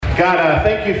God,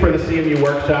 thank you for the CMU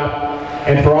workshop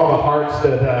and for all the hearts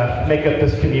that make up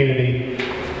this community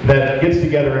that gets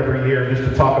together every year just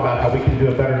to talk about how we can do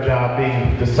a better job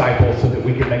being disciples so that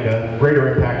we can make a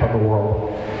greater impact on the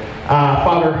world.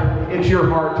 Father, it's your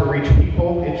heart to reach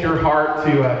people. It's your heart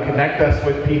to connect us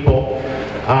with people.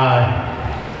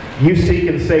 You seek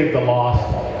and save the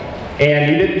lost.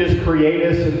 And you didn't just create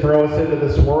us and throw us into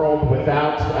this world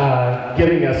without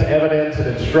giving us evidence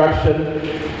and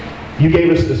instruction. You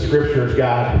gave us the scriptures,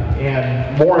 God,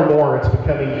 and more it's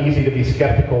becoming easy to be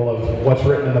skeptical of what's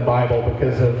written in the Bible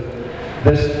because of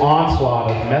this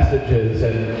onslaught of messages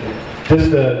and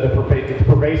just the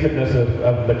pervasiveness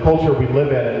of the culture we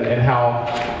live in and how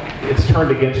it's turned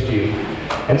against you.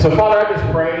 And so, Father, I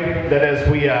just pray that as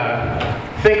we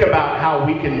think about how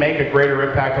we can make a greater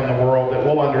impact on the world, that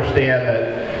we'll understand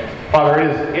that, Father,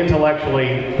 it is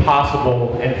intellectually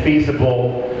possible and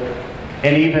feasible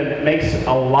and even makes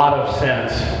a lot of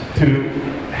sense to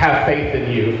have faith in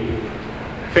you.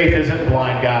 Faith isn't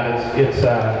blind, God.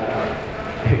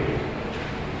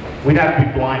 We'd have to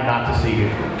be blind not to see you.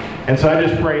 And so I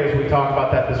just pray as we talk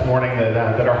about that this morning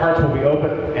that our hearts will be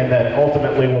open and that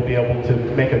ultimately we'll be able to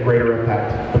make a greater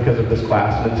impact because of this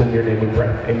class. And it's in your name we pray.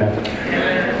 Amen.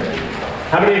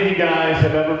 How many of you guys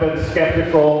have ever been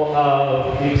skeptical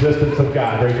of the existence of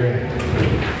God? Raise your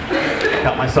hand.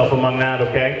 Count myself among that,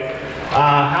 okay?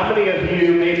 How many of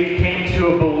you maybe came to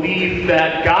a belief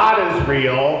that God is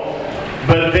real,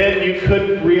 but then you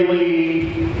couldn't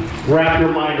really wrap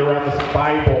your mind around this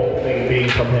Bible thing being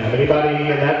from Him? Anybody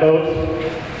in that boat?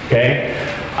 Okay.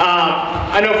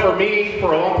 I know for me,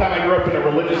 for a long time, I grew up in a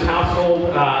religious household.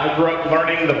 I grew up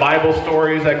learning the Bible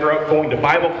stories. I grew up going to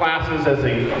Bible classes as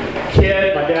a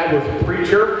kid. My dad was a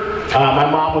preacher. My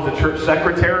mom was a church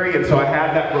secretary, and so I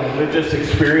had that religious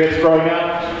experience growing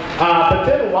up. But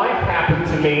then life happened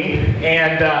to me,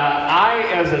 and I,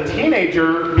 as a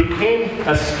teenager, became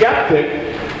a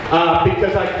skeptic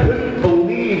because I couldn't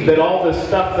believe that all this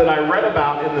stuff that I read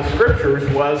about in the scriptures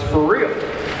was for real.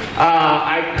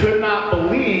 I could not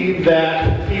believe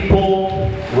that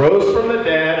people rose from the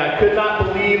dead. I could not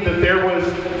believe that there was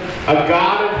a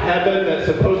God of heaven that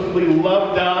supposedly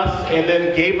loved us and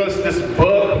then gave us this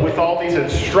book with all these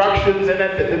instructions in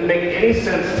it that didn't make any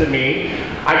sense to me.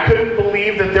 I couldn't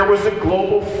believe that there was a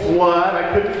global flood.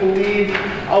 I couldn't believe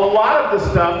a lot of the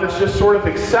stuff that's just sort of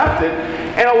accepted.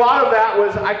 And a lot of that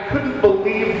was I couldn't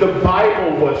believe the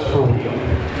Bible was for real.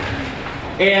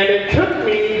 And it took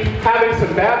me having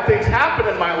some bad things happen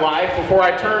in my life before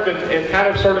I turned and kind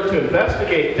of started to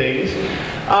investigate things.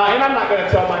 And I'm not going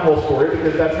to tell my whole story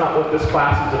because that's not what this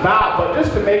class is about. But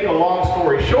just to make a long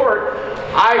story short,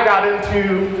 I got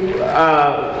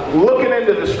into looking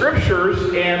into the scriptures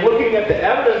and looking at the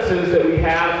evidences that we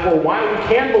have for why we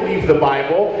can believe the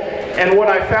Bible. And what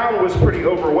I found was pretty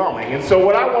overwhelming. And so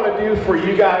what I want to do for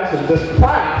you guys in this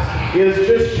class is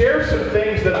just share some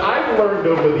things that I've learned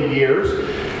over the years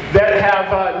that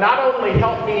have not only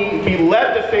helped me be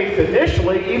led to faith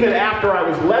initially, even after I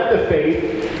was led to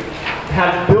faith,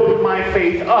 have built my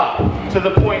faith up to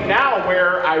the point now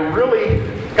where I really,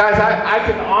 guys, I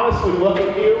can honestly look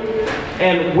at you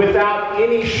and without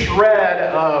any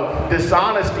shred of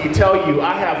dishonesty tell you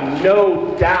I have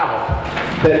no doubt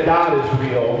that God is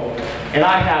real, and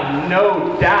I have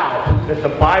no doubt that the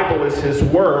Bible is His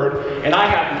Word, and I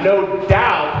have no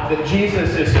doubt that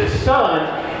Jesus is His Son,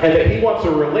 and that He wants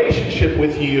a relationship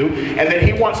with you, and that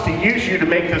He wants to use you to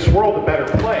make this world a better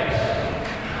place.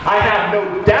 I have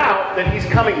no doubt that He's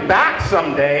coming back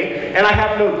someday, and I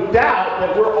have no doubt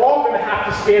that we're all going to have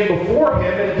to stand before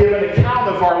Him and give an account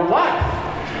of our life.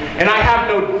 And I have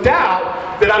no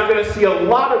doubt that I'm going to see a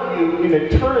lot of you in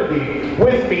eternity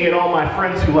with me and all my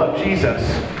friends who love Jesus.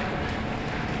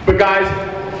 But guys,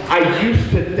 I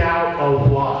used to doubt a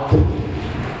lot.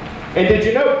 And did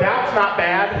you know doubt's not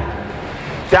bad?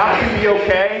 Doubt can be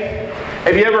okay.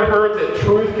 Have you ever heard that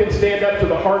truth can stand up to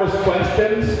the hardest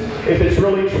questions if it's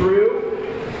really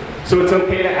true? So it's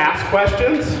okay to ask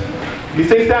questions? You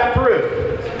think that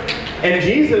through. And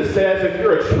Jesus says if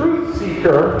you're a truth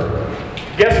seeker,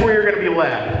 guess where you're going to be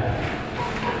led?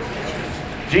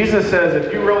 Jesus says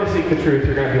if you really seek the truth,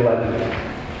 you're going to be led to it.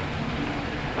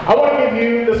 I want to give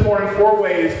you this morning 4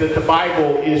 ways that the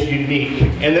Bible is unique.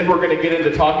 And then we're going to get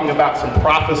into talking about some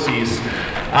prophecies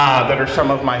that are some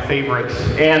of my favorites.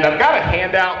 And I've got a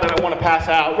handout that I want to pass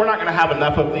out. We're not going to have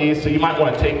enough of these, so you might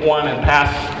want to take one and pass.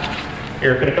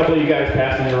 Here, can a couple of you guys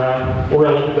pass these around? We're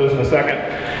going to look at those in a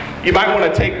second. You might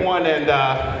want to take one and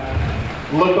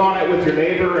look on it with your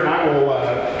neighbor, and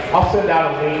I'll send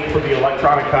out a link for the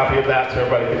electronic copy of that so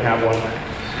everybody can have one.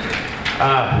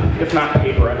 If not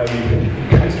paper, I know you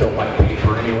guys don't like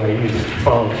paper anyway, you use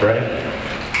phones, right?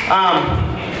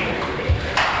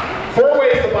 4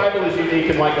 ways the Bible is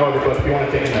unique in like no other book. If you want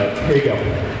to take a note, here you go.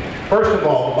 First of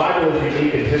all, the Bible is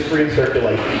unique in history and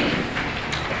circulation.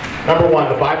 Number 1,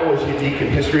 the Bible is unique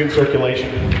in history and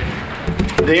circulation.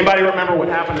 Does anybody remember what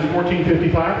happened in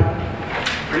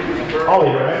 1455?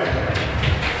 Ollie, right?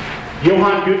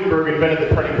 Johann Gutenberg invented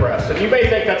the printing press. And you may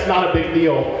think that's not a big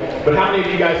deal, but how many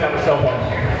of you guys have a cell phone?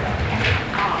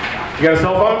 You got a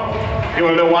cell phone? You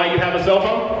want to know why you have a cell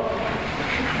phone?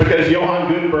 Because Johann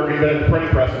Gutenberg invented the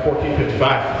printing press in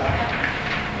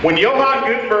 1455. When Johann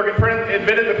Gutenberg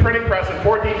invented the printing press in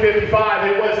 1455,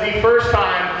 it was the first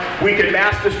time we could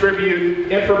mass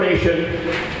distribute information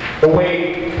the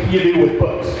way you do with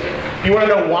books. You want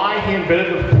to know why he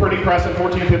invented the printing press in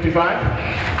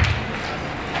 1455?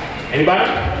 Anybody?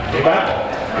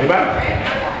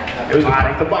 It was to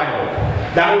print the Bible.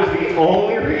 That was the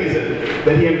only reason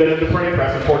that he invented the printing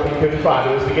press in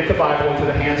 1455. It was to get the Bible into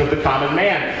the hands of the common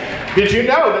man. Did you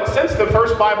know that since the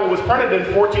first Bible was printed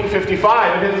in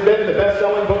 1455, it has been the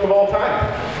best-selling book of all time?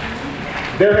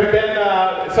 There have been,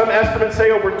 some estimates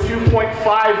say, over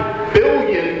 2.5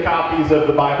 billion copies of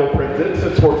the Bible printed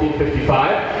since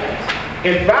 1455.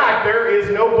 In fact, there is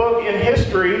no book in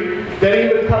history that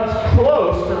even comes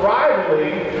close to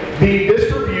rivaling the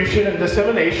distribution and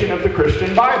dissemination of the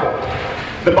Christian Bible.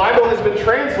 The Bible has been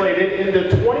translated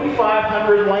into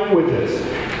 2,500 languages.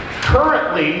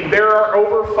 Currently, there are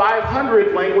over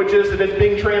 500 languages that it's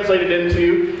being translated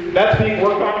into. That's being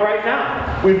worked on right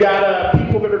now. We've got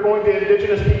people that are going to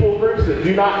indigenous people groups that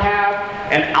do not have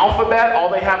an alphabet. All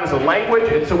they have is a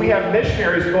language. And so we have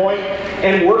missionaries going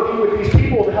and working with these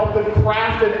people to help them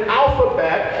craft an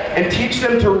alphabet and teach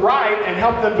them to write and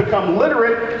help them become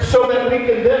literate so that we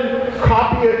can then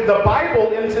copy the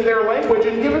Bible into their language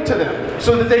and give it to them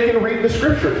so that they can read the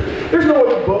Scriptures. There's no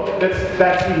other book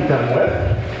that's being done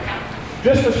with.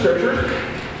 Just the Scriptures.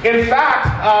 In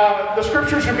fact, the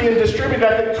Scriptures are being distributed.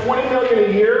 I think 20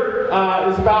 million a year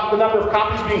is about the number of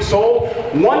copies being sold.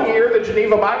 1 year, the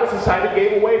Geneva Bible Society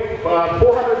gave away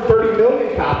 430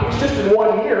 million copies just in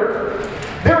 1 year.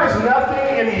 There is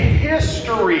nothing in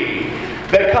history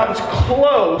that comes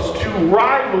close to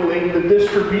rivaling the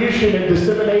distribution and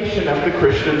dissemination of the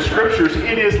Christian Scriptures.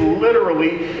 It is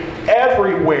literally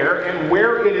everywhere, and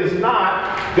where it is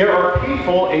not, there are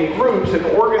people and groups and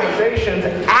organizations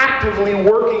actively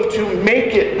working to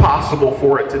make it possible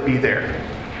for it to be there.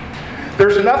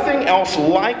 There's nothing else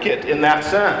like it in that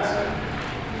sense.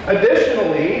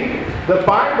 Additionally, the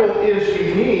Bible is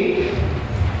unique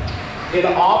in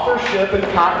authorship and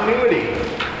continuity.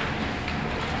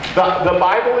 The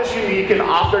Bible is unique in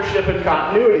authorship and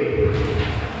continuity.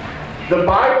 The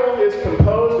Bible is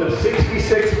composed of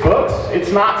 66 books.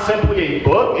 It's not simply a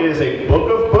book, it is a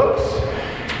book of books.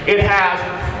 It has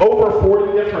over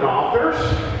 40 different authors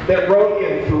that wrote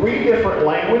in 3 different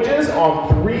languages on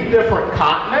 3 different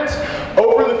continents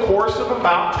over the course of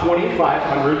about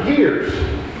 2,500 years.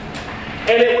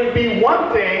 And it would be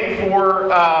one thing for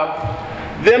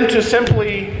them to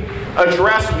simply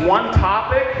address one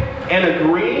topic and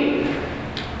agree,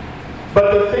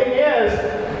 but the thing is,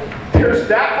 there's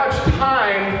that much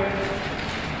time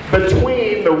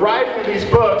between the writing of these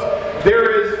books. There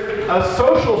is a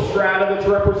social strata that's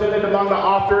represented among the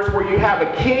authors where you have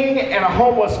a king and a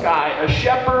homeless guy, a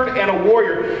shepherd and a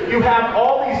warrior. You have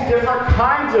all these different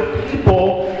kinds of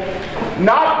people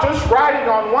not just writing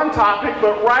on one topic,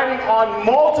 but writing on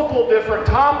multiple different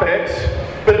topics,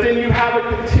 but then you have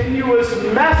a continuous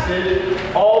message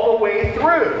all the way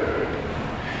through.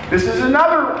 This is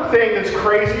another thing that's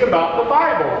crazy about the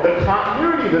Bible, the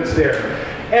continuity that's there.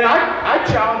 And I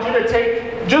challenge you to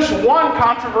take just one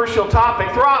controversial topic,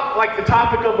 throw out like the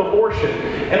topic of abortion,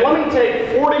 and let me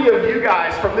take 40 of you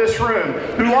guys from this room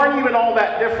who aren't even all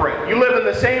that different. You live in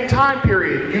the same time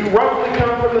period. You roughly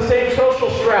come from the same social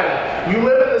strata. You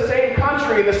live in the same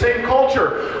country, in the same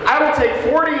culture. I will take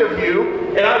 40 of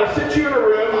you, and I will sit you in a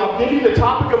room. I'll give you the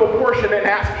topic of abortion and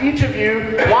ask each of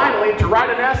you blindly to write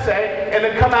an essay, and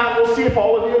then come out and we'll see if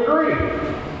all of you agree.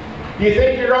 Do you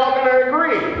think you're all going to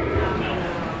agree?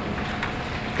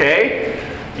 Okay?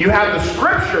 You have the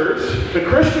Scriptures, the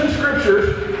Christian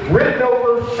Scriptures, written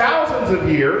over thousands of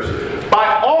years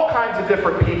by all kinds of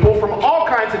different people from all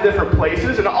kinds of different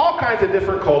places and all kinds of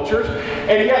different cultures,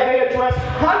 and yet they address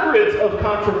hundreds of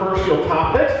controversial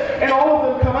topics, and all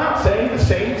of them come out saying the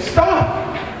same stuff.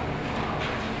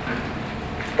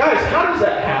 Guys, how does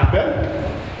that happen?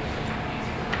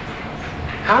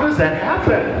 How does that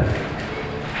happen?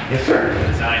 Yes, sir?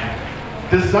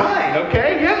 Design,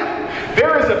 okay, yeah.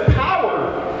 There is a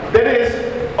power that is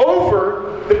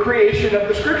over the creation of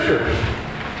the Scriptures.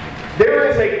 There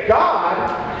is a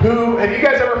God who, have you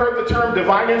guys ever heard the term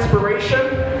divine inspiration?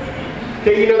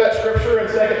 Okay, you know that scripture in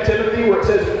 2 Timothy where it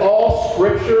says, all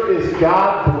Scripture is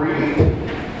God-breathed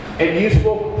and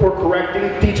useful for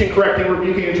correcting, teaching, correcting,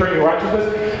 rebuking, and training in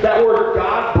righteousness. That word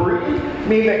God-breathed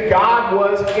means that God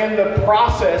was in the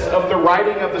process of the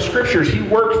writing of the Scriptures. He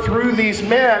worked through these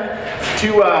men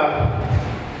to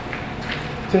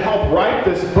help write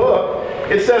this book.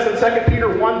 It says in 2 Peter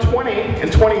 1:20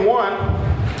 and 21,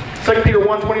 2 Peter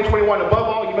 1:20 and 21, above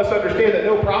all, you must understand that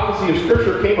no prophecy of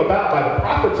Scripture came about by the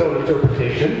prophet's own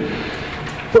interpretation.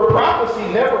 For prophecy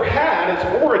never had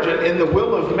its origin in the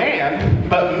will of man,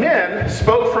 but men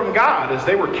spoke from God as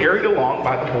they were carried along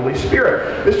by the Holy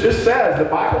Spirit. This just says the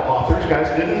Bible authors, guys,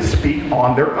 didn't speak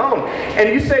on their own. And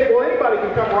you say, well, anybody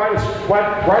can come write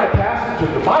a passage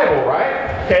of the Bible,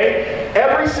 right? Okay?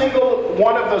 Every single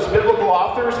one of those biblical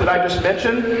authors that I just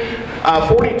mentioned,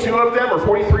 42 of them or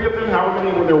 43 of them, however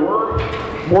many there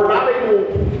were not able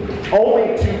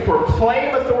only to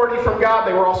proclaim authority from God,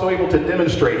 they were also able to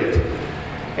demonstrate it.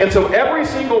 And so every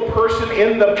single person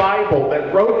in the Bible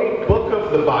that wrote a book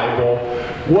of the Bible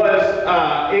was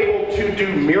able to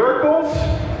do miracles,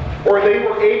 or they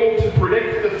were able to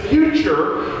predict the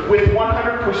future with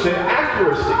 100%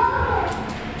 accuracy.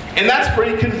 And that's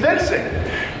pretty convincing.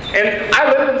 And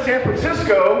I live in San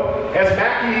Francisco, as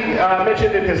Mackie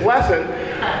mentioned in his lesson.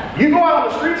 You go out on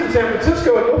the streets in San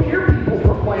Francisco and you'll hear people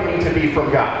proclaiming to be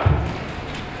from God.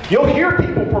 You'll hear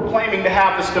people proclaiming to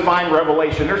have this divine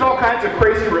revelation. There's all kinds of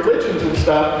crazy religions and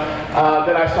stuff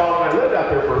that I saw when I lived out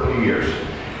there for a few years.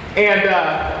 And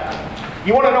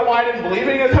you want to know why I didn't believe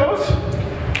any of those?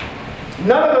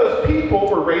 None of those people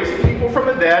were raising people from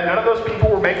the dead. None of those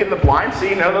people were making the blind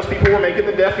see. None of those people were making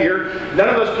the deaf hear. None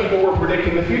of those people were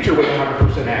predicting the future with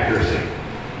 100% accuracy.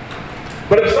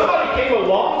 But if somebody came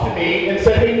along to me and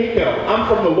said, hey Nico,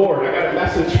 I'm from the Lord. I got a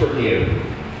message from you.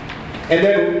 And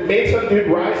then made some dude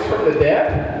rise from the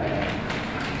dead,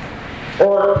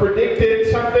 or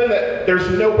predicted something that there's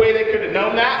no way they could have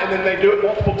known that, and then they do it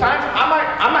multiple times,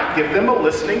 I might give them a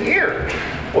listening ear.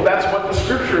 Well, that's what the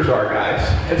Scriptures are, guys.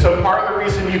 And so part of the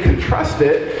reason you can trust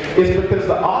it is because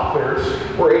the authors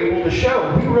were able to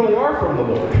show we really are from the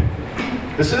Lord.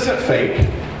 This isn't fake.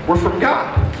 We're from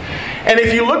God. And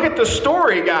if you look at the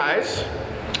story, guys,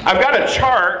 I've got a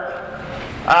chart.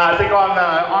 I think on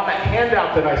that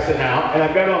handout that I sent out, and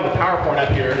I've got it on the PowerPoint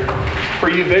up here, for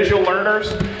you visual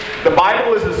learners, the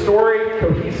Bible is a story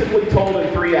cohesively told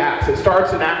in 3 acts. It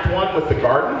starts in Act 1 with the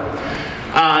garden.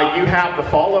 You have the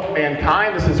fall of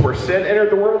mankind. This is where sin entered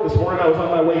the world. This morning I was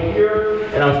on my way here,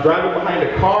 and I was driving behind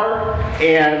a car,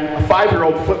 and a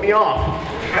 5-year-old flipped me off.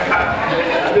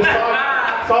 I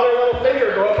just saw their little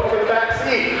finger go up over the back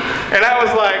seat, and I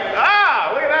was like,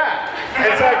 look at that.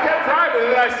 And so I kept driving,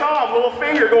 and then I saw a little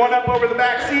finger going up over the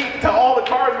back seat to all the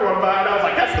cars going by, and I was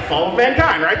like, that's the fall of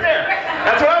mankind right there.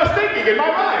 That's what I was thinking in my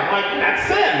mind. Like, that's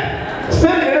sin.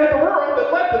 Sin entered the world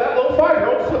that led to that little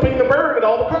 5-year-old flipping the bird and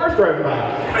all the cars driving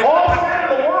by. All sin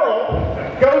in the world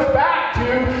goes back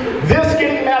to this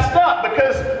getting messed up,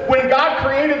 because when God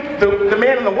created the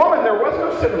man and the woman, there was no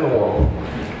sin in the world.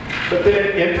 But then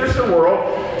it enters the world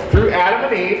through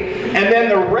Adam and Eve, and then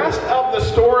the rest of the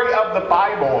story of the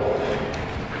Bible,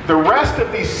 the rest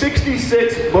of these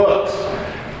 66 books,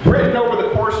 written over the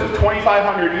course of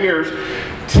 2,500 years,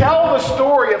 tell the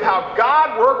story of how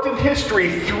God worked in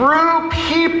history through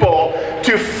people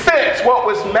to fix what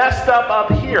was messed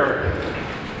up here.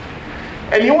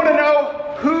 And you want to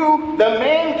know who the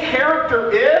main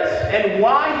character is and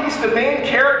why he's the main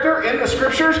character in the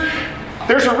Scriptures?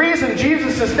 There's a reason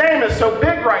Jesus' name is so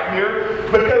big right here,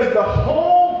 because the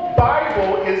whole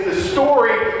Bible is the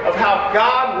story of how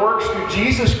God works through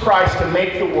Jesus Christ to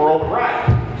make the world right.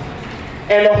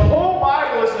 And the whole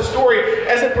Bible is the story,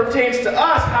 as it pertains to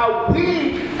us, how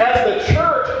we, as the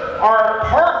church, are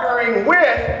partnering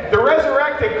with the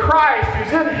resurrected Christ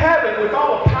who's in heaven with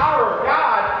all the power of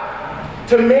God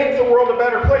to make the world a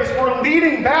better place. We're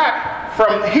leading back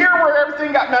from here where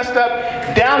everything got messed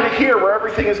up down to here where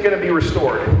everything is going to be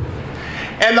restored.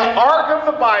 And the arc of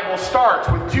the Bible starts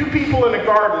with 2 people in a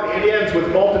garden. It ends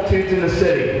with multitudes in the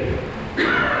city.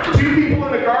 2 people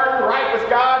in the garden, right with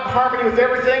God, in harmony with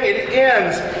everything. It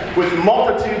ends with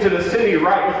multitudes in the city,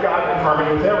 right with God, in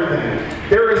harmony with everything.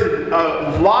 There is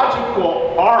a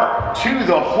logical arc to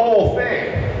the whole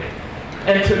thing.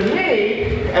 And to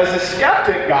me, as a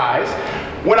skeptic, guys,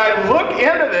 when I look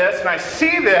into this and I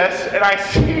see this and I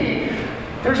see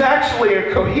there's actually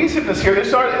a cohesiveness here. This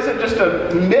isn't just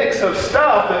a mix of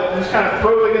stuff that just kind of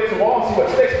throw it against the wall and see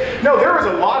what sticks. No, there is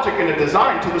a logic and a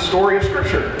design to the story of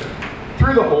Scripture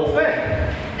through the whole thing.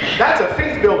 That's a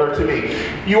faith builder to me.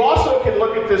 You also can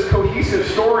look at this cohesive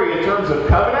story in terms of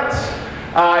covenants.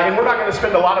 And we're not going to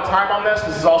spend a lot of time on this.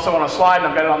 This is also on a slide, and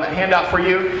I've got it on the handout for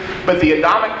you. But the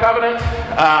Adamic covenant,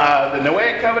 the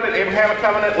Noahic covenant, Abrahamic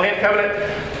covenant, land covenant.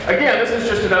 Again, this is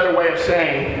just another way of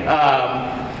saying,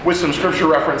 with some scripture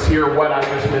reference here, what I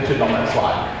just mentioned on that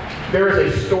slide. There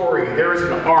is a story. There is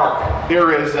an arc.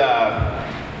 There is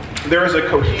a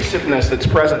cohesiveness that's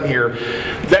present here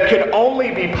that can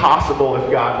only be possible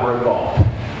if God were involved.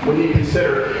 When you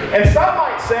consider, and some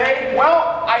might say,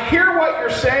 well, I hear what you're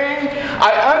saying,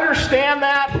 I understand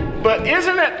that, but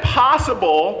isn't it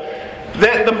possible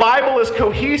that the Bible is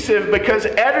cohesive because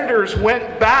editors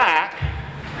went back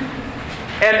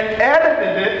and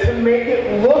edited it to make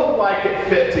it look like it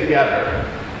fit together?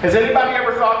 Has anybody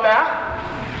ever thought that?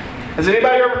 Has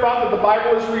anybody ever thought that the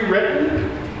Bible is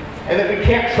rewritten and that we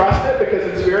can't trust it because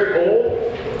it's very old?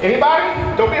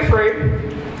 Anybody? Don't be afraid.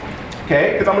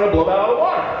 Okay, because I'm going to blow that out of the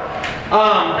water.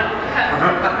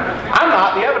 I'm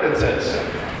not, the evidence is.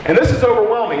 And this is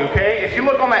overwhelming, okay? If you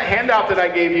look on that handout that I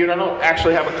gave you, and I don't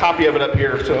actually have a copy of it up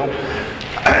here, so.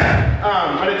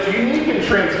 But it's unique in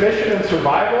transmission and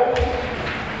survival.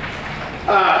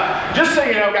 Just so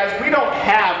you know, guys, we don't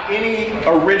have any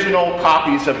original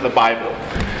copies of the Bible.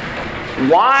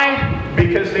 Why?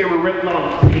 Because they were written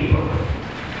on paper.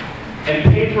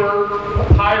 And paper,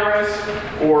 papyrus,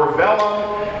 or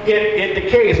vellum, it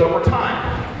decays over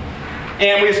time.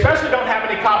 And we especially don't have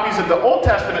any copies of the Old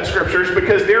Testament scriptures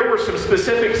because there were some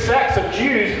specific sects of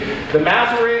Jews, the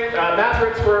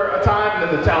Masoretes for a time,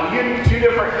 and then the Talmud, two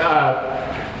different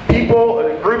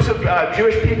groups of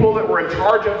Jewish people that were in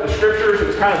charge of the scriptures. It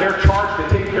was kind of their charge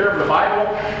to take care of the Bible.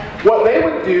 What they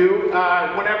would do,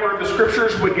 whenever the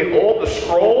scriptures would get old, the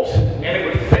scrolls, and it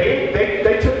would fade,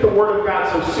 they took the Word of God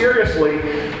so seriously,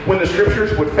 when the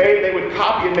scriptures would fade, they would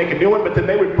copy and make a new one, but then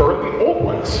they would burn the old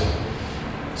ones.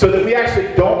 So that we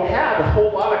actually don't have a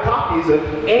whole lot of copies of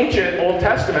ancient Old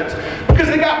Testaments because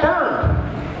they got burned.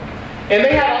 And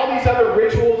they had all these other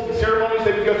rituals and ceremonies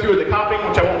they would go through with the copying,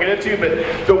 which I won't get into, but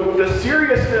the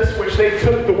seriousness which they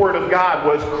took the Word of God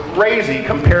was crazy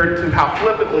compared to how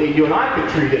flippantly you and I could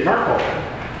treat it in our culture.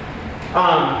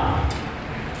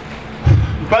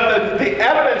 But the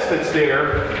evidence that's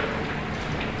there,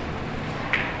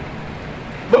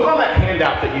 look on that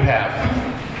handout that you have.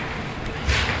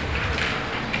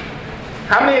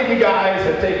 How many of you guys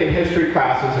have taken history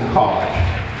classes in college?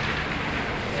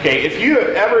 Okay, if you have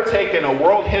ever taken a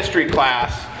world history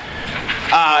class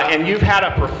and you've had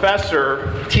a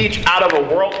professor teach out of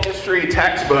a world history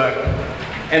textbook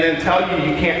and then tell you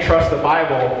you can't trust the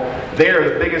Bible, they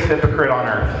are the biggest hypocrite on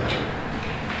earth.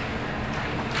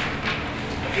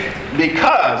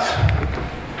 Because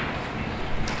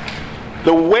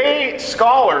the way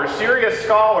serious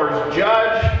scholars,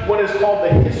 judge what is called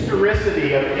the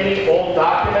historicity of any old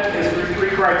document is through three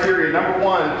criteria. Number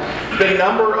one, the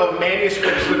number of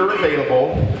manuscripts that are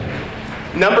available.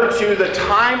 Number two, the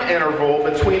time interval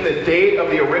between the date of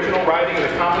the original writing and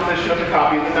the composition of the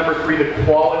copy. And then number three, the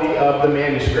quality of the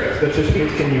manuscript. That just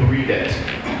means, can you read it?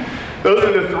 Those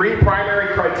are the three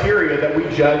primary criteria that we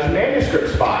judge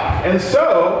manuscripts by. And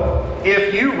so,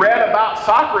 if you read about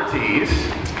Socrates,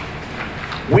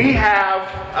 we have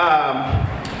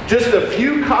just a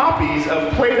few copies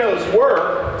of Plato's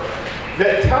work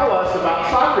that tell us about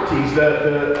Socrates,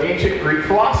 the ancient Greek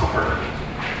philosopher.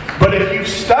 But if you've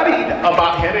studied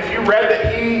about him, if you read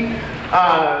that he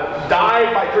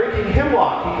died by drinking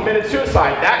hemlock, he committed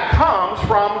suicide, that comes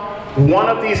from one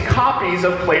of these copies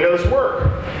of Plato's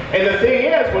work. And the thing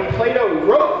is, when Plato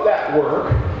wrote that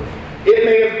work, it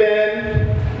may have been,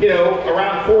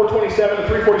 around 427 to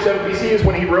 347 BC is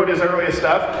when he wrote his earliest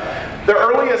stuff. The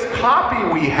earliest copy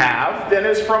we have then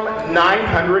is from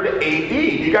 900 AD.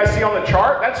 You guys see on the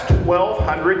chart? That's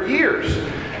 1,200 years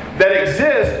that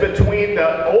exists between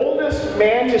the oldest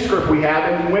manuscript we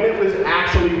have and when it was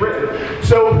actually written.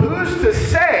 So who's to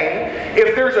say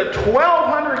if there's a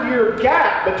 1,200-year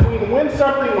gap between when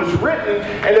something was written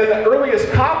and then the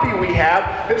earliest copy we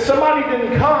have, that somebody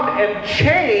didn't come and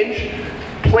change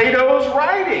Plato's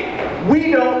writing?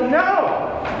 We don't know.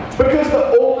 Because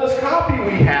the oldest copy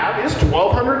we have is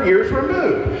 1,200 years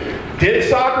removed. Did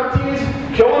Socrates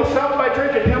kill himself by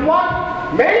drinking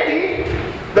hemlock? Maybe.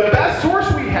 The best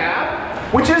source we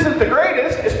have, which isn't the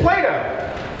greatest, is Plato.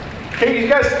 Okay, you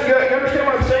guys understand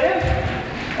what I'm saying?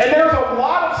 And there's a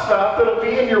lot of stuff that'll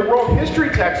be in your world history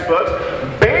textbooks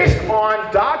based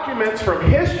on documents from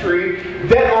history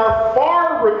that are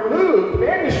far removed,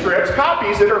 manuscripts,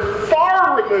 copies that are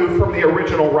far removed from the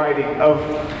original writing of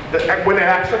when it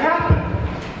actually happened.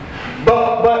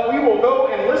 But we will go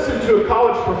and listen to a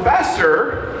college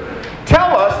professor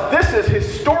tell us this is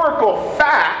historical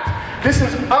fact. This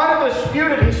is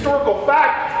undisputed historical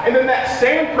fact. And then that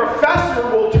same professor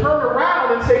will turn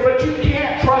around and say, but you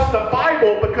can't trust the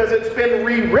Bible because it's been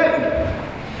rewritten.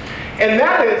 And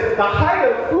that is the height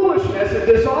of foolishness and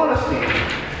dishonesty.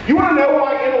 You want to know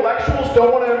why intellectuals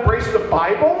don't want to embrace the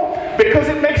Bible? Because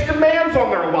it makes demands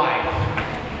on their life.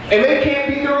 And they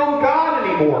can't be their own God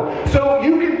anymore. So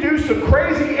you can do some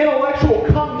crazy intellectual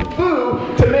kung fu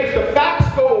to make the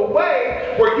facts go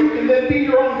away, where you can then be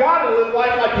your own God and live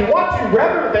life like you want to,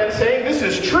 rather than saying this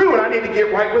is true and I need to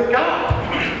get right with God.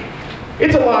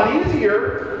 It's a lot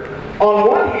easier, on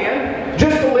one hand,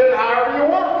 just to live however you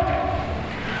want.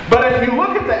 But if you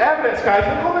look at the evidence, guys,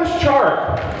 look on this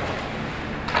chart.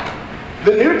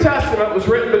 The New Testament was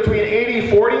written between AD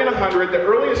 40 and 100. The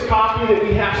earliest copy that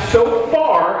we have so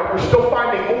far, and we're still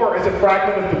finding more, is a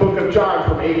fragment of the book of John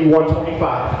from AD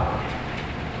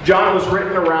 125. John was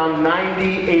written around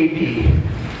 90 AD.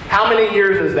 How many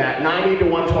years is that? 90 to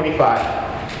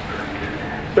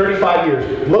 125. 35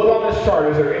 years. Look on this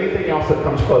chart. Is there anything else that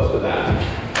comes close to that?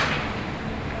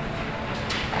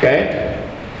 Okay?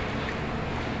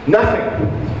 Nothing.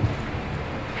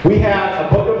 We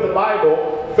have a book of the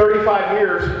Bible 35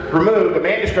 years removed, a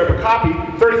manuscript, a copy,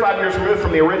 35 years removed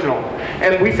from the original.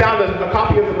 And we found a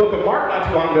copy of the book of Mark not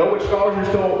too long ago, which scholars are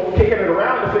still kicking it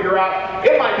around to figure out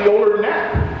it might be older than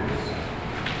that.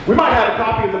 We might have a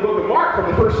copy of the book of Mark from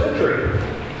the 1st century.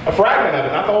 A fragment of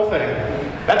it, not the whole thing.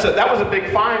 That was a big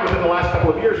find within the last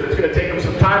couple of years, and it's going to take them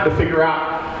some time to figure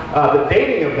out the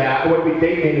dating of that. The way we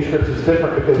date manuscripts is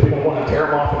different because we don't want to tear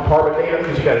them off and carbon date them,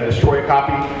 because you've got to destroy a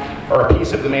copy or a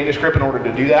piece of the manuscript in order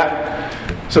to do that.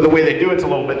 So the way they do it's a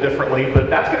little bit differently, but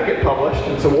that's going to get published,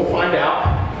 and so we'll find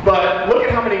out. But look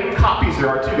at how many copies there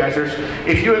are too, guys.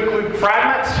 If you include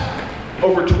fragments,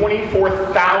 over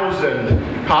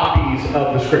 24,000 copies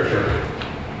of the Scripture.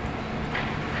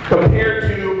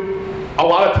 Compared to, a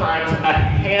lot of times, a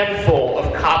handful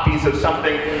of copies of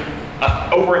something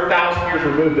over 1,000 years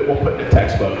removed that we'll put in a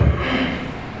textbook.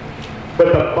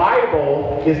 But the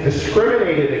Bible is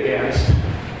discriminated against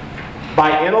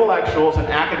by intellectuals and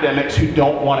academics who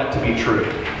don't want it to be true.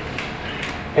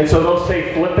 And so they'll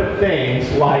say flippant things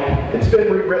like, it's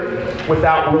been rewritten,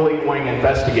 without really going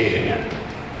investigating it.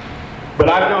 But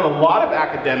I've known a lot of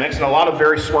academics and a lot of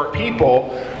very smart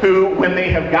people who, when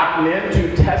they have gotten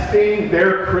into testing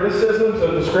their criticisms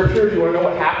of the Scriptures, you want to know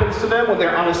what happens to them when they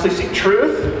honestly seek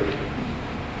truth?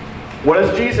 What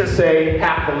does Jesus say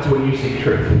happens when you seek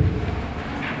truth?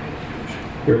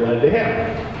 You're led to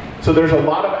Him. So there's a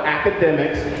lot of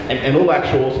academics and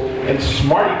intellectuals and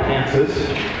smarty pantses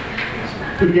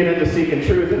who get into seeking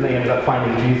truth and they end up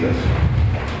finding Jesus.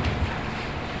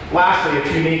 Lastly,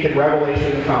 it's unique in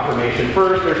revelation and confirmation.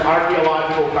 First, there's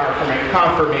archaeological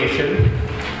confirmation.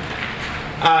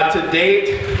 To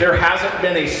date, there hasn't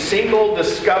been a single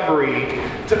discovery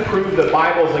to prove the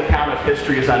Bible's account of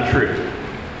history is untrue.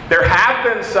 There have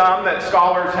been some that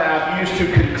scholars have used to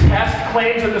contest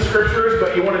claims in the Scriptures,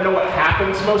 but you want to know what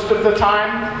happens most of the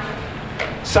time?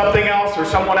 Something else or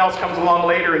someone else comes along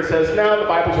later and says, no, the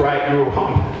Bible's right, you're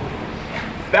wrong.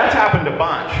 That's happened a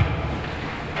bunch.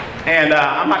 And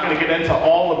I'm not going to get into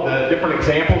all of the different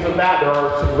examples of that. There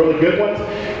are some really good ones.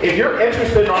 If you're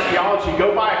interested in archaeology,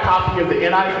 go buy a copy of the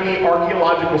NIV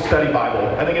Archaeological Study Bible.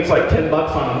 I think it's like $10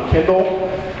 on Kindle.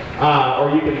 Or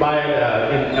you can buy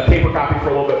it in a paper copy for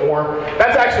a little bit more.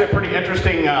 That's actually a pretty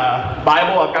interesting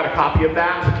Bible. I've got a copy of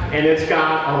that. And it's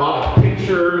got a lot of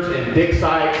pictures and dig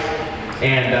sites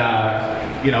and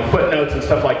footnotes and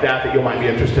stuff like that you might be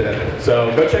interested in. So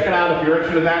go check it out if you're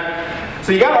interested in that.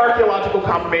 So you got archaeological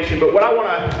confirmation, but what I want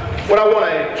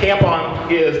to camp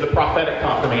on is the prophetic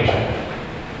confirmation.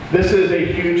 This is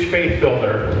a huge faith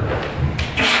builder.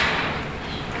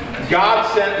 God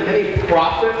sent many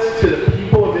prophets to the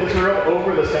people of Israel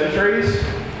over the centuries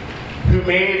who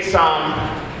made some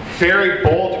very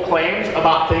bold claims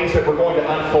about things that were going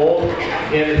to unfold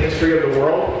in the history of the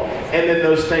world, and then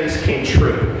those things came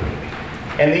true.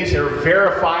 And these are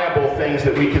verifiable things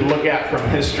that we can look at from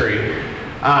history.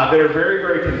 That are very,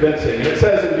 very convincing. And it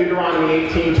says in Deuteronomy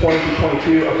 18,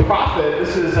 20-22, a prophet,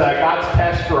 this is God's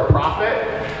test for a prophet,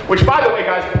 which, by the way,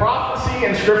 guys, prophecy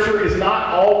in Scripture is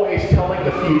not always telling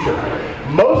the future.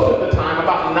 Most of the time,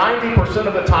 about 90%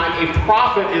 of the time, a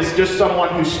prophet is just someone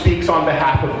who speaks on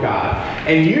behalf of God.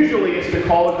 And usually it's to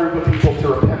call a group of people to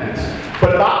repentance.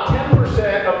 But about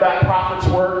 10% of that prophet's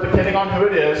work, depending on who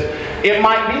it is, it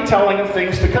might be telling of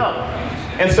things to come.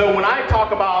 And so when I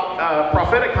talk about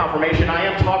prophetic confirmation, I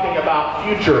am talking about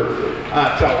future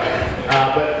telling.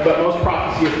 But most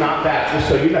prophecy is not that, just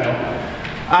so you know.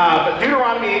 But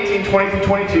Deuteronomy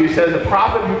 18:20-22 says, a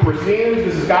prophet who presumes,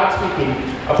 this is God speaking,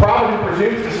 a prophet who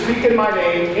presumes to speak in my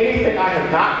name anything I have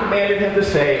not commanded him to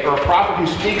say, or a prophet who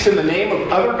speaks in the name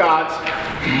of other gods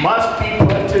must be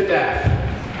put to death.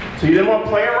 So you didn't want to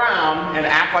play around and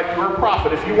act like you were a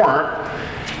prophet if you weren't.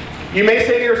 You may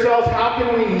say to yourselves, how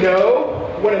can we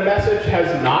know when a message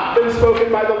has not been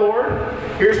spoken by the Lord?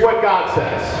 Here's what God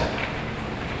says.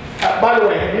 By the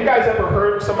way, have you guys ever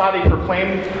heard somebody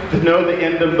proclaim to know the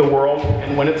end of the world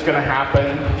and when it's going to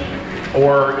happen?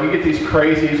 Or you get these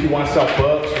crazies who want to sell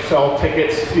books or sell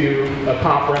tickets to a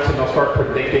conference and they'll start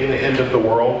predicting the end of the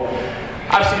world.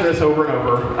 I've seen this over and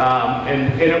over,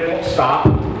 and it won't stop.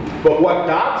 But what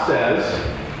God says,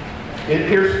 and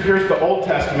here's the Old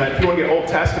Testament. If you want to get Old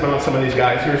Testament on some of these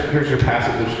guys, here's your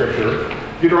passage of Scripture.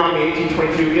 Deuteronomy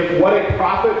 18:22, if what a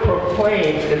prophet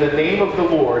proclaims in the name of the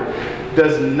Lord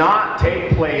does not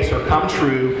take place or come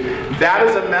true, that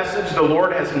is a message the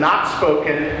Lord has not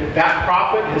spoken. That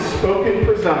prophet has spoken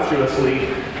presumptuously.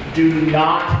 Do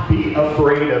not be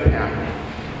afraid of him.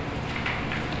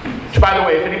 Which, by the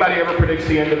way, if anybody ever predicts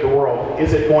the end of the world,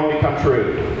 is it going to come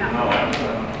true?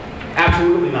 No.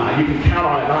 Absolutely not. You can count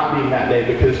on it not being that day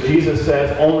because Jesus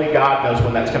says only God knows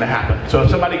when that's going to happen. So if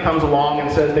somebody comes along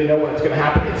and says they know when it's going to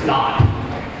happen, it's not.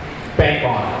 Bank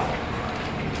on it.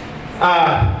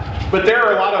 But there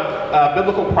are a lot of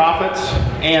biblical prophets,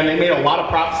 and they made a lot of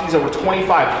prophecies, over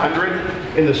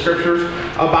 2,500 in the Scriptures.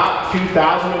 About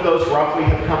 2,000 of those roughly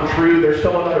have come true. There's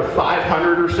still another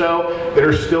 500 or so that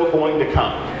are still going to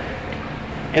come.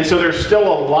 And so there's still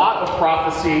a lot of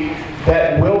prophecy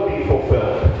that will be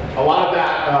fulfilled. A lot of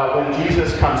that when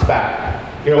Jesus comes back.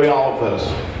 Nearly all of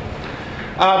those.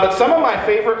 But some of my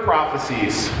favorite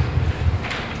prophecies,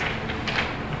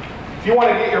 if you want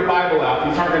to get your Bible out,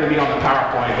 these aren't going to be on the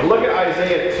PowerPoint, but look at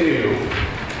Isaiah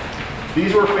 2.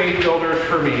 These were faith builders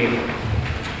for me.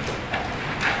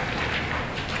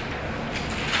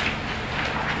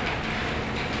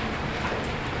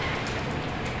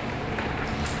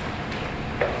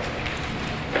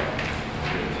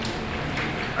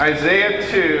 Isaiah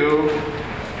 2,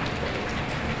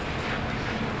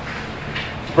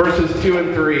 verses 2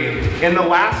 and 3. In the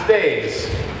last days,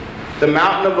 the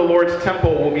mountain of the Lord's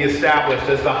temple will be established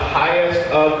as the highest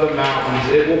of the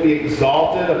mountains. It will be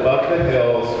exalted above the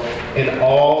hills, and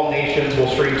all nations will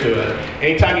stream to it.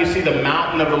 Anytime you see the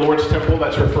mountain of the Lord's temple,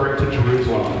 that's referring to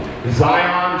Jerusalem.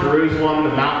 Zion, Jerusalem,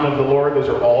 the mountain of the Lord, those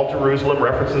are all Jerusalem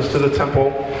references to the temple.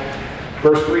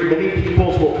 Verse 3, many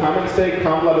peoples will come and say,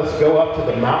 come, let us go up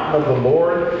to the mountain of the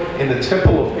Lord, in the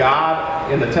temple of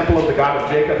God, in the temple of the God of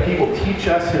Jacob. He will teach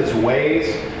us his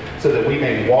ways, so that we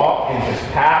may walk in his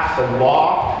paths. The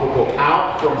law will go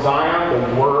out from Zion,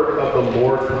 the word of the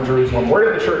Lord from Jerusalem.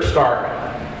 Where did the church start?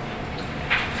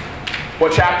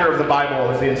 What chapter of the Bible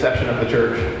is the inception of the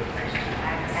church?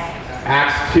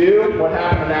 Acts 2. What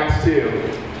happened in Acts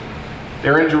 2?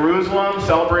 They're in Jerusalem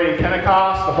celebrating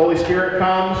Pentecost. The Holy Spirit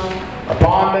comes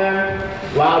upon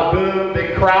them. Loud boom,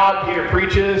 big crowd. Peter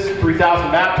preaches.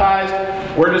 3,000 baptized.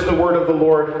 Where does the word of the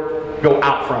Lord go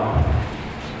out from?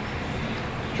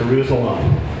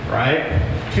 Jerusalem, right?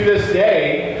 To this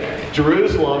day,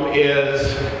 Jerusalem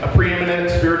is a preeminent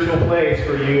spiritual place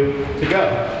for you to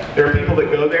go. There are people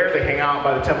that go there. They hang out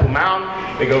by the Temple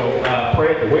Mount. They go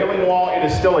pray at the Wailing Wall. It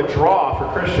is still a draw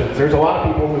for Christians. There's a lot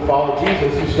of people who follow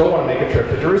Jesus who still want to make a trip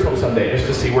to Jerusalem someday just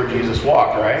to see where Jesus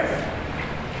walked, right?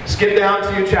 Skip down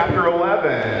to chapter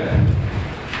 11.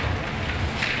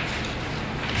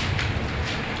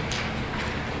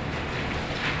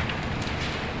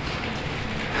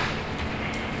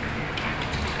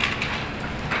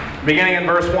 Beginning in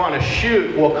verse 1, a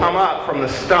shoot will come up from the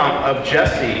stump of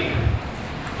Jesse.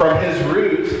 From his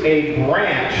roots, a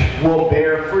branch will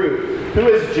bear fruit. Who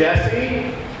is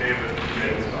Jesse?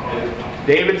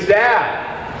 David's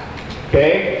dad.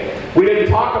 Okay? We didn't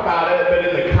talk about it, but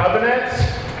in the covenants,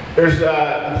 there's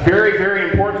a very, very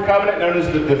important covenant known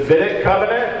as the Davidic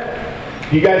covenant.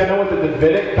 You guys know what the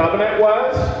Davidic covenant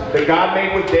was? That God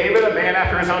made with David, a man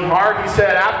after his own heart. He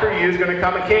said, after you is going to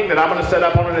come a king that I'm going to set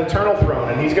up on an eternal throne.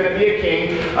 And he's going to be a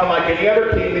king unlike any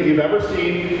other king that you've ever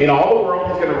seen in all the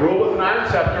world. He's going to rule with an iron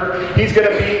scepter. He's going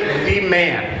to be the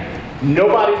man.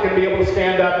 Nobody's going to be able to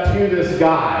stand up to this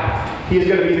guy. He is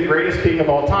going to be the greatest king of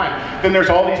all time. Then there's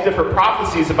all these different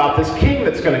prophecies about this king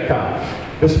that's going to come.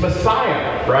 This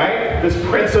Messiah, right? This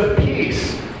Prince of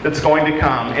Peace that's going to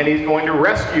come, and he's going to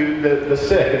rescue the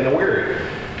sick and the weary.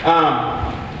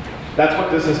 That's what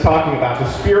this is talking about. The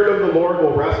Spirit of the Lord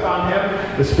will rest on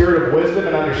him, the Spirit of wisdom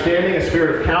and understanding, a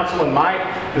Spirit of counsel and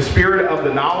might, the Spirit of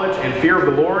the knowledge and fear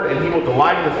of the Lord, and he will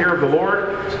delight in the fear of the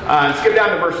Lord. Skip down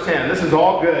to verse 10. This is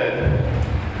all good.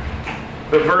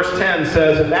 But verse 10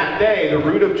 says, "In that day the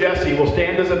root of Jesse will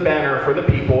stand as a banner for the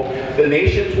people. The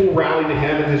nations will rally to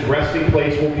him, and his resting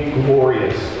place will be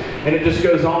glorious." And it just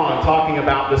goes on talking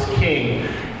about this king.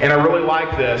 And I really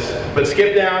like this. But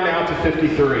skip down now to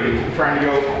 53. I'm trying to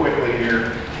go quickly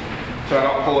here so I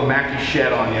don't pull a Mackie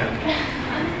Shed on you.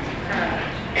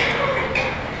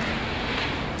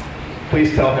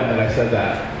 Please tell him that I said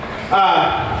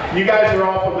that. You guys are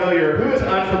all familiar. Who is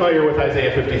unfamiliar with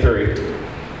Isaiah 53?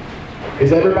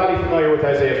 Is everybody familiar with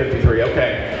Isaiah 53?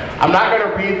 Okay. I'm not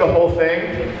going to read the whole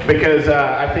thing because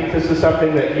I think this is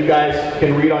something that you guys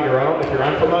can read on your own if you're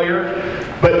unfamiliar.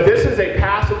 But this is a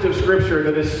passage of Scripture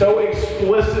that is so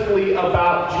explicitly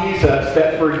about Jesus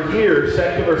that for years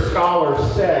secular scholars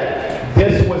said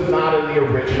this was not in the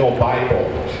original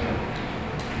Bible.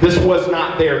 This was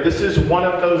not there. This is one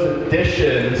of those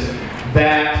additions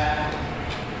that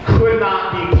could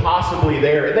not be possibly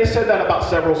there. And they said that about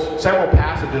several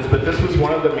passages, but this was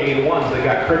one of the main ones that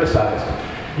got criticized.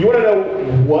 You want to know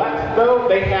what, though?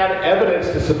 They had evidence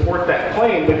to support that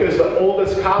claim because the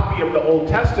oldest copy of the Old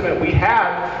Testament we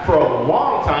had for a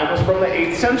long time was from the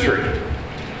 8th century.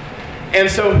 And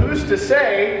so who's to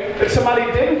say that somebody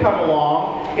didn't come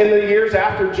along in the years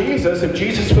after Jesus, if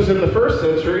Jesus was in the 1st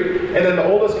century, and then the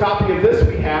oldest copy of this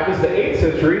we have is the 8th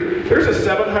century, there's a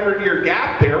 700-year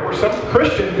gap there where some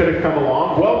Christian could have come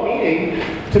along, well-meaning,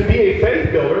 to be a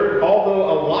faith builder, although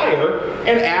a liar,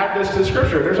 and add this to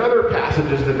Scripture. There's other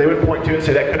passages that they would point to and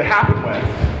say that could have happened with.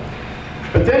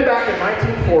 But then back in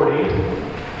 1940,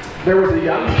 there was a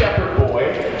young shepherd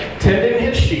boy tending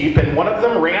his sheep, and one of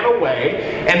them ran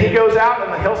away, and he goes out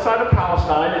on the hillside of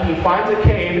Palestine, and he finds a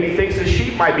cave, and he thinks his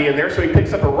sheep might be in there, so he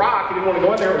picks up a rock. He didn't want to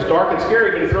go in there. It was dark and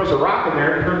scary, but he throws a rock in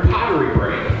there, and he heard pottery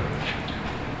break.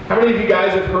 How many of you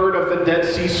guys have heard of the Dead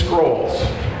Sea Scrolls?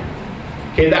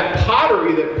 Okay, that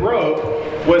pottery that broke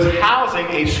was housing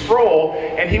a scroll,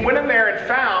 and he went in there and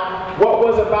found what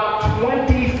was about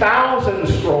 20,000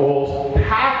 scrolls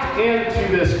packed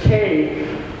into this cave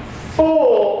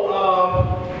full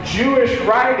of Jewish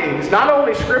writings, not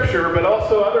only Scripture, but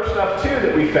also other stuff too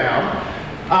that we found,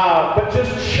 but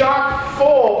just chock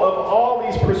full of all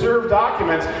these preserved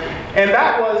documents. And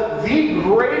that was the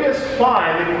greatest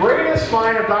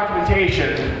find of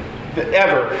documentation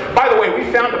ever. By the way, we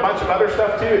found a bunch of other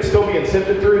stuff too. It's still being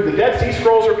sifted through. The Dead Sea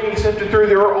Scrolls are being sifted through.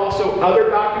 There are also other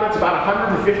documents, about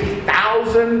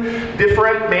 150,000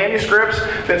 different manuscripts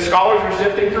that scholars are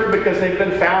sifting through because they've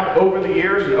been found over the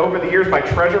years by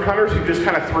treasure hunters who just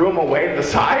kind of threw them away to the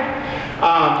side.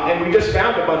 And we just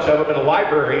found a bunch of them in a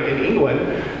library in England.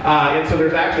 And so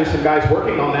there's actually some guys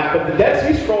working on that. But the Dead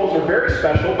Sea Scrolls are very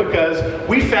special because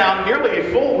we found nearly a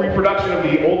full reproduction of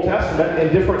the Old Testament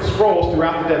in different scrolls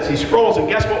throughout the Dead Sea Scrolls. And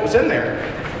guess what was in there?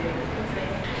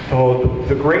 Oh,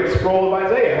 the Great Scroll of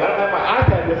Isaiah. I don't have my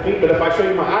iPad with me, but if I show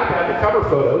you my iPad, the cover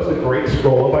photo is the Great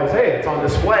Scroll of Isaiah. It's on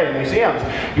display in museums.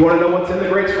 You want to know what's in the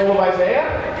Great Scroll of Isaiah?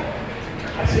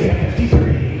 Isaiah 53.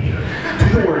 To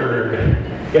the Word.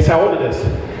 Guess how old it is?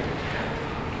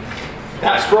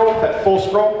 That scroll, that full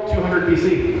scroll, 200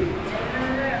 BC.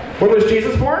 When was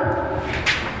Jesus born?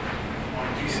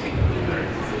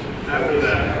 After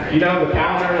that. You know the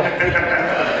calendar?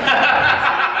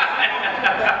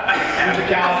 Here's the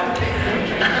calendar.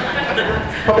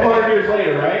 A couple hundred years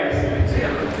later, right?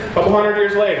 A couple hundred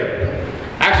years later.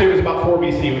 Actually, it was about 4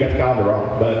 BC. We got the calendar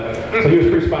wrong. But so he was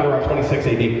crucified around 26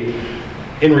 AD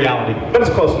in reality. But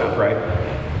it's close enough, right?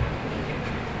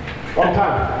 Long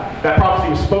time. That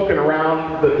prophecy was spoken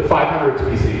around the 500s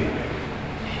BC.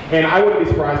 And I wouldn't be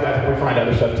surprised, guys, if we find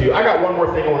other stuff too. I got one more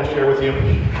thing I want to share with you,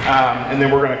 and then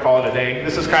we're going to call it a day.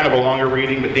 This is kind of a longer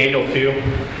reading, but Daniel 2.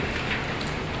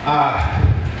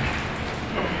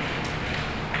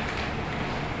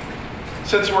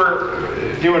 Since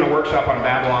we're doing a workshop on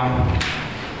Babylon,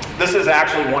 this is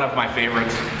actually one of my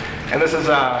favorites. And this is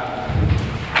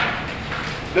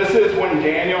when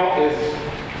Daniel is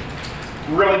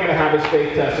really going to have his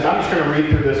faith tested. I'm just going to read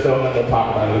through this, though, and then we'll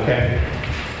talk about it, okay?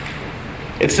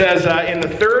 It says, in the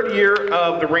 3rd year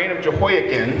of the reign of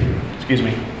Jehoiakim, excuse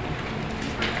me.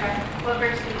 What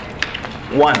verse?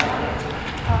 1.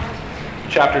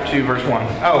 Chapter 2, verse 1.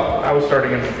 Oh, I was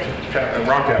starting in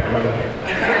wrong chapter, my bad.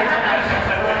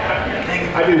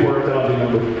 I do words, I don't do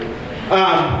numbers.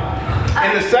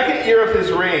 In the 2nd year of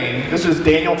his reign, this is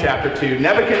Daniel chapter 2,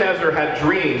 Nebuchadnezzar had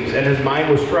dreams, and his mind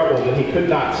was troubled, and he could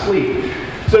not sleep.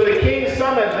 So the king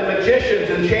summoned the magicians,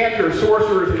 enchanters,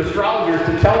 sorcerers, and astrologers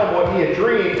to tell him what he had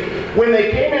dreamed. When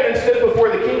they came in and stood before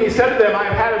the king, he said to them, I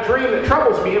have had a dream that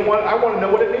troubles me, and I want to know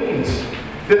what it means.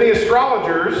 Then the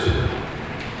astrologers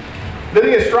Then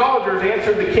the astrologers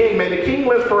answered the king, "May the king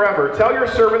live forever. Tell your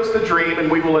servants the dream, and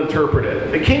we will interpret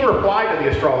it." The king replied to the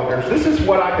astrologers, "This is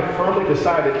what I have firmly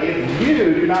decided. If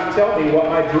you do not tell me what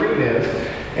my dream is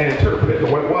and interpret it, or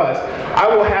what it was,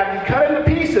 I will have you cut into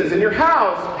pieces and your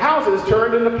houses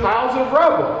turned into piles of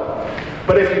rubble.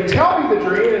 But if you tell me the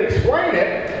dream and explain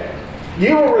it,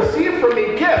 you will receive from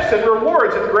me gifts and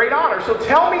rewards and great honor. So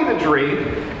tell me the dream,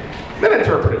 then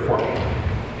interpret it for me."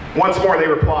 Once more they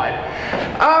replied,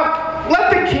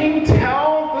 "Let the king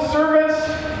tell the servants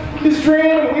his dream,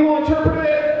 and we will interpret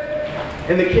it."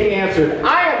 And the king answered,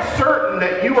 "I am certain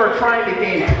that you are trying to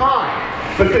gain time,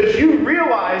 because you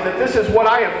realize that this is what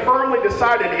I have firmly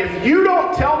decided. If you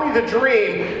don't tell me the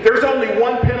dream, there's only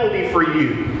one penalty for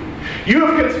you. You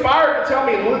have conspired to tell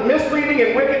me misleading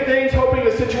and wicked things, hoping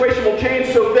the situation will change.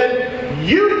 So then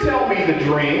you tell me the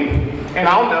dream, and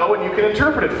I'll know, and you can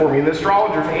interpret it for me." And the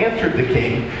astrologers answered the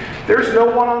king, "There's no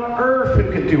one on earth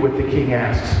who can do what the king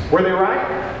asks." Were they right?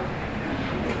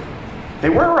 They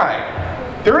were right.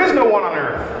 There is no one on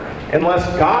earth, unless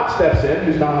God steps in,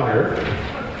 who's not on earth,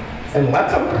 and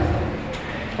lets him.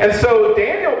 And so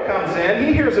Daniel comes in.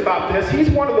 He hears about this. He's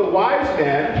one of the wise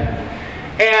men.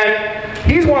 And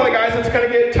he's one of the guys that's going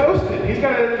to get toasted. He's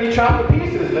going to be chopped to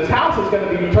pieces. And his house is going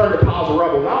to be turned to piles of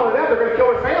rubble. Not only that, they're going to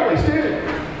kill their families too.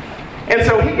 And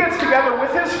so he gets together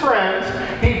with his friends.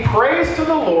 He prays to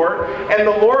the Lord. And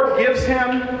the Lord gives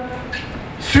him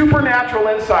supernatural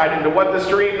insight into what this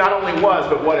dream not only was,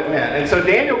 but what it meant. And so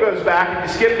Daniel goes back, and you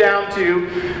skip down to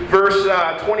verse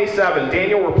 27.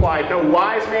 Daniel replied, "No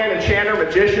wise man, enchanter,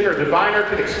 magician, or diviner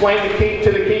can explain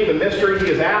to the king the mystery he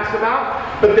is asked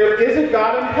about, but there is a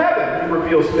God in heaven who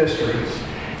reveals mysteries.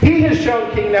 He has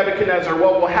shown King Nebuchadnezzar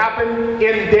what will happen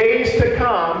in days to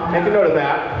come." Make a note of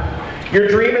that. "Your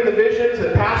dream and the visions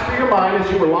that passed through your mind as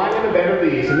you were lying in the bed are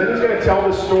these." And then he's going to tell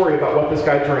this story about what this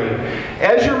guy dreamed.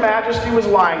 "As your majesty was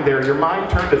lying there, your mind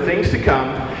turned to things to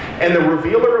come, and the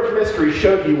revealer of mystery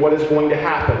showed you what is going to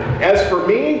happen. As for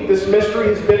me, this mystery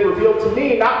has been revealed to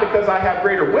me, not because I have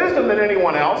greater wisdom than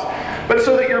anyone else, but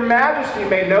so that your majesty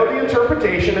may know the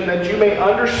interpretation and that you may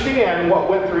understand what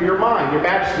went through your mind. Your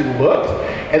majesty looked,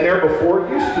 and there before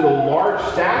you stood a large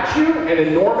statue, an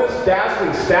enormous,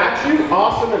 dazzling statue,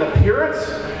 awesome in appearance.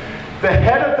 The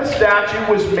head of the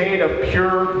statue was made of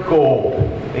pure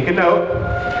gold." Make a note.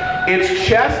 "Its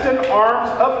chest and arms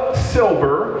of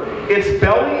silver, its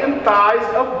belly and thighs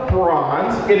of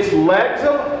bronze, its legs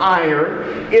of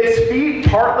iron, its feet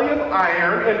partly of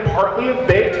iron and partly of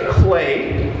baked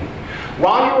clay.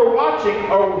 While you were watching,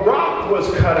 a rock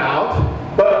was cut out,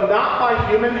 but not by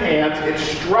human hands. It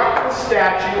struck the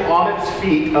statue on its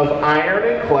feet of iron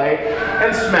and clay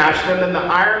and smashed them. Then the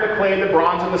iron, the clay, the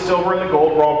bronze, and the silver, and the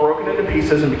gold were all broken into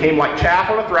pieces and became like chaff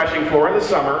on a threshing floor in the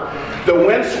summer. The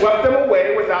wind swept them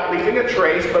away without leaving a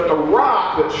trace, but the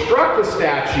rock that struck the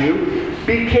statue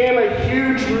became a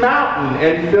huge mountain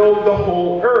and filled the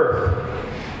whole earth.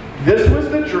 This was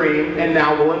the dream, and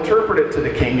now we'll interpret it to the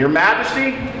king. Your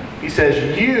majesty," he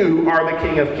says, "you are the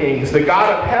King of Kings. The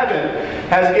God of heaven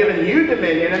has given you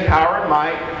dominion and power and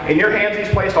might. In your hands he's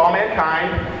placed all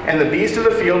mankind, and the beasts of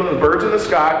the field and the birds of the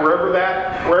sky, wherever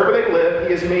they live,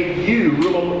 he has made you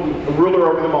ruler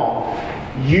over them all.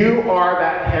 You are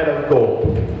that head of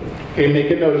gold." Okay,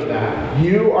 make a note of that.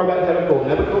 You are that head of gold.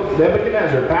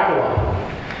 Nebuchadnezzar, Babylon.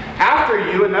 "After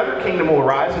you, another kingdom will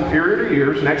arise, inferior to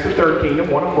yours. Next, a third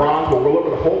kingdom, one of bronze, will rule over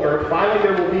the whole earth. Finally,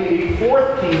 there will be a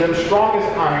fourth kingdom, strong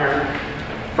as iron.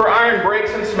 For iron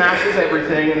breaks and smashes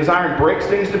everything, and as iron breaks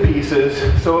things to pieces,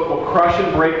 so it will crush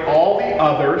and break all the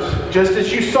others. Just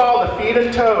as you saw, the feet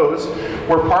and toes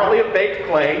were partly of baked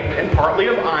clay and partly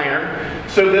of iron,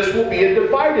 so this will be a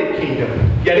divided kingdom.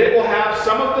 Yet it will have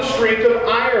some of the strength of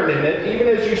iron in it, even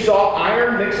as you saw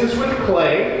iron mixes with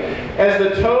clay. As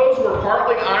the toes were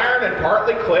partly iron and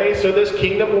partly clay, so this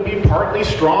kingdom will be partly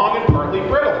strong and partly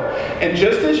brittle. And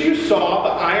just as you saw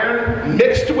the iron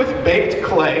mixed with baked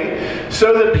clay,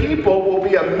 so the people will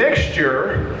be a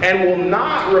mixture and will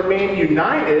not remain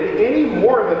united any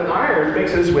more than iron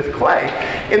mixes with clay.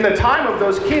 In the time of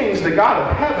those kings, the God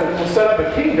of heaven will set up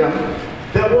a kingdom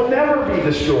that will never be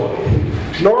destroyed,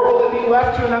 nor will it be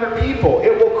left to another people.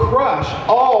 It will crush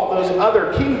all those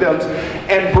other kingdoms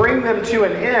and bring them to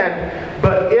an end,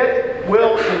 but it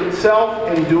will itself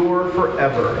endure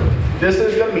forever. This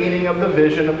is the meaning of the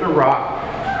vision of the rock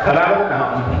cut out of the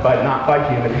mountain, but not by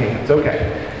human hands."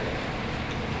 Okay.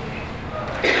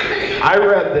 I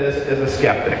read this as a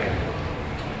skeptic,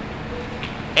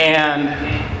 and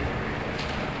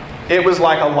it was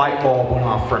like a light bulb went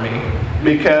off for me,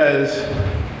 because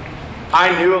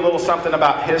I knew a little something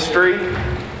about history,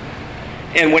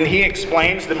 and when he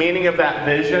explains the meaning of that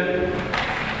vision,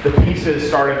 the pieces pieces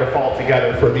started to fall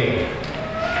together for me.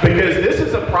 Because this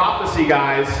is a prophecy,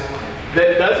 guys,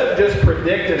 that doesn't just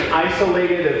predict an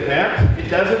isolated event. It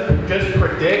doesn't just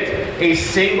predict a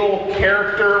single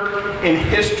character in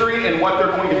history and what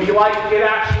they're going to be like. It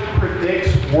actually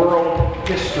predicts world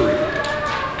history.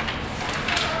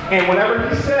 And whenever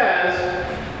he says,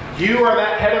 you are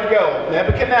that head of gold,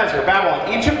 Nebuchadnezzar,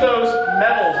 Babylon, each of those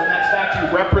metals in that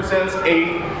statue represents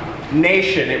a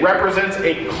nation. It represents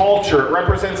a culture. It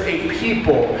represents a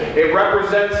people. It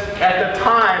represents, at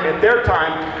their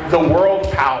time, the world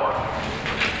power.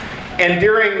 And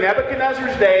during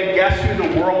Nebuchadnezzar's day, guess who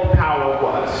the world power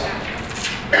was?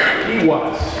 He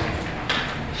was.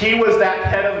 He was that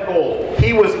head of gold.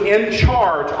 He was in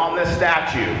charge on this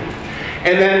statue.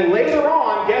 And then later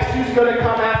on, guess who's going to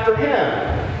come after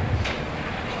him?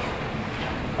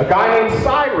 A guy named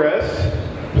Cyrus,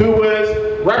 who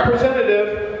was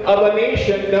representative of a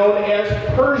nation known as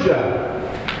Persia.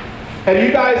 Have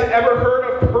you guys ever heard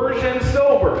of Persian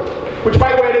silver? Which,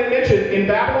 by the way, I didn't mention, in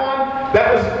Babylon,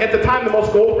 that was at the time the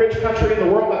most gold-rich country in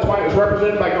the world. That's why it was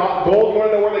represented by gold. You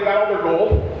want to know where they got all their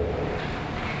gold?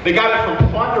 They got it from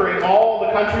plundering all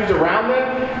the countries around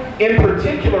them. In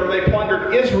particular, they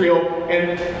plundered Israel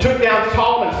and took down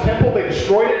Solomon's temple. They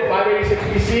destroyed it in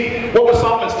 586 BC. What was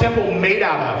Solomon's temple made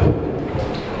out of?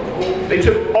 They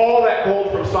took all that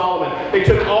gold from Solomon. They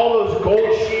took all those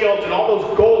gold shields and all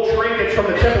those gold trinkets from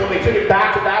the temple and they took it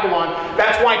back to Babylon.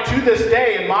 That's why to this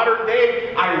day, in modern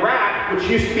day Iraq, which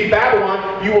used to be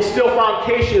Babylon, you will still find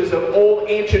caches of old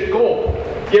ancient gold.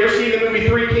 You ever seen the movie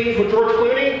Three Kings with George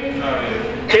Clooney?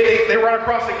 They run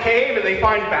across a cave and they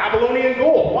find Babylonian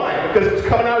gold. Why? Because it was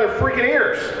coming out of their freaking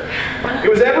ears. It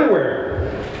was everywhere.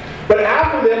 But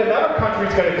after them, another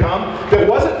country's going to come that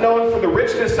wasn't known for the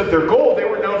richness of their gold. They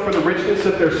were known for the richness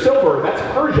of their silver. That's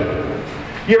Persia.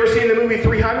 You ever seen the movie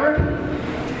 300?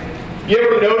 You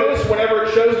ever notice whenever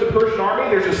it shows the Persian army,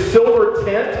 there's a silver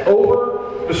tint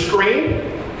over the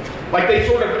screen? Like they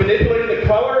sort of manipulated the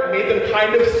color and made them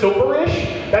kind of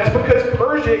silverish? That's because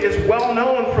Persia is well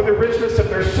known for the richness of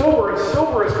their silver, and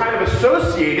silver is kind of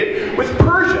associated with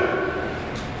Persia.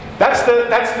 That's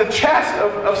the chest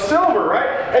of silver, right?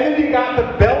 And then you got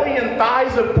the belly and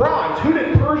thighs of bronze. Who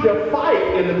did Persia fight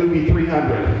in the movie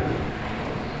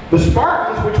 300? The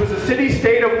Spartans, which was a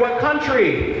city-state of what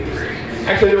country?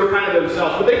 Actually, they were kind of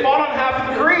themselves, but they fought on half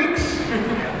of the Greeks,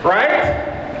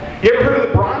 right? You ever heard of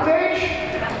the Bronze Age?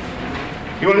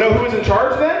 You want to know who was in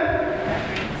charge then?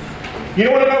 You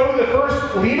want to know who the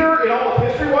first leader in all of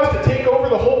history was to take over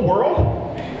the whole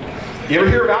world? You ever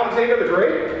hear of Alexander the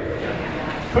Great?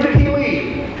 Who did he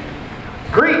lead?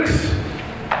 Greeks.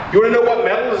 You want to know what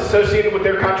metal is associated with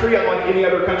their country, unlike any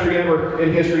other country ever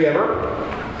in history ever?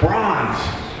 Bronze.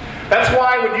 That's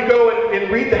why when you go and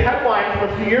read the headline from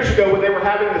a few years ago when they were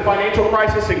having the financial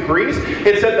crisis in Greece,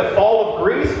 it said the fall of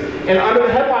Greece, and under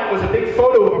the headline was a big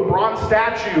photo of a bronze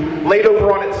statue laid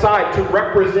over on its side to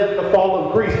represent the fall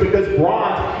of Greece, because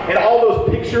bronze, and all those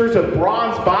pictures of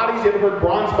bronze bodies, you ever heard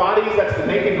bronze bodies? That's the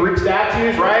naked Greek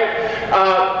statues,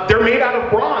 right? They're made out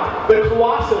of bronze. The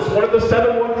Colossus, one of the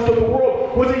 7 wonders of the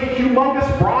world, was a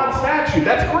humongous bronze statue.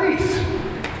 That's Greece.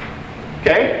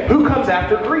 Okay? Who comes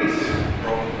after Greece?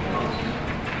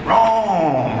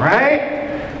 Rome,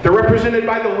 right? They're represented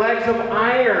by the legs of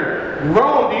iron.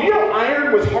 Rome. Do you know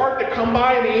iron was hard to come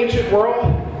by in the ancient world?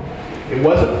 It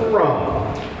wasn't for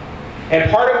Rome.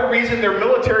 And part of the reason their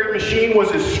military machine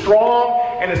was as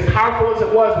strong and as powerful as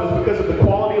it was because of the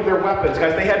quality of their weapons.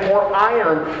 Guys, they had more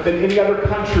iron than any other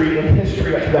country in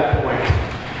history up to that point.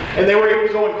 And they were able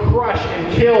to go and crush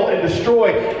and kill and destroy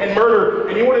and murder.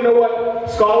 And you want to know what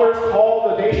scholars call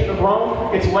the nation of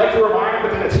Rome? Its legs were of iron,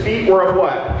 but then its feet were of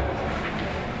what?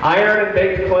 Iron and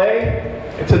baked clay.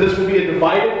 And so this would be a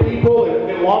divided people that would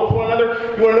get along with one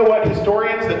another. You want to know what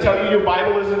historians that tell you your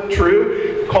Bible isn't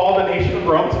true call the nation of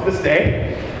Rome to this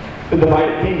day? The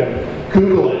divided kingdom.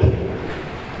 Google it.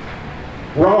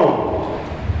 Rome.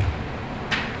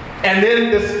 And then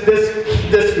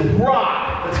this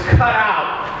rock that's cut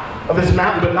out of this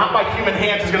mountain, but not by human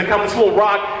hands, is going to come, this little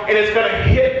rock, and it's going to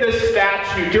hit this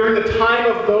statue. During the time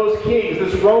of those kings,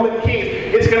 this Roman kings,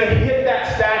 it's going to hit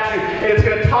that statue, and it's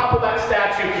going to topple that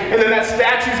statue, and then that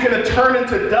statue is going to turn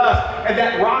into dust, and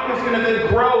that rock is going to then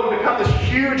grow and become this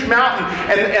huge mountain,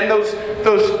 and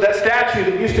that statue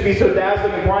that used to be so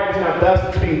dazzling and bright is now dust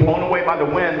that's being blown away by the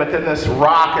wind, but then this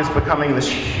rock is becoming this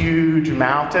huge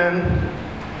mountain.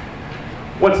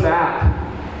 What's that?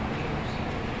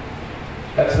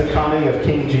 That's the coming of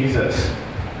King Jesus.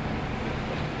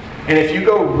 And if you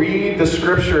go read the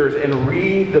scriptures and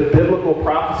read the biblical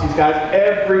prophecies, guys,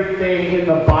 everything in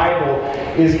the Bible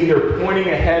is either pointing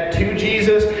ahead to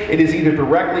Jesus, it is either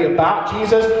directly about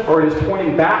Jesus, or it is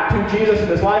pointing back to Jesus in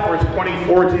his life, or it's pointing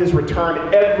forward to his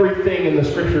return. Everything in the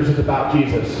scriptures is about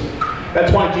Jesus.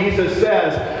 That's why Jesus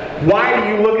says, why do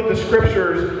you look at the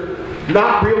scriptures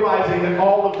not realizing that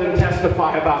all of them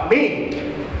testify about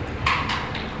me?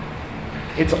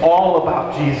 It's all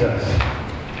about Jesus.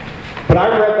 But I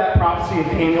read that prophecy of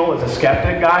Daniel as a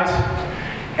skeptic, guys,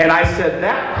 and I said,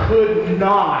 that could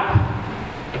not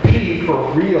be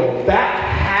for real. That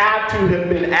had to have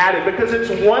been added, because it's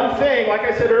one thing, like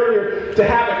I said earlier, to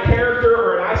have a character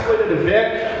or an isolated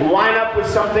event line up with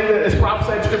something that is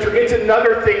prophesied in Scripture. It's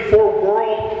another thing for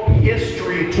world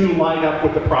history to line up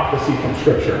with the prophecy from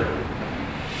Scripture.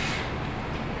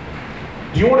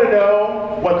 Do you want to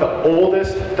know what the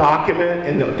oldest document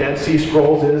in the Dead Sea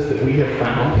Scrolls is that we have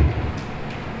found?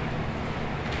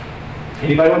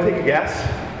 Anybody want to take a guess?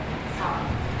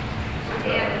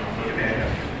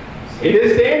 It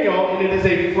is Daniel, and it is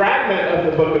a fragment of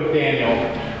the book of Daniel.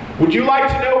 Would you like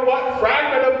to know what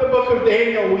fragment of the book of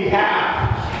Daniel we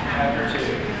have? Chapter 2.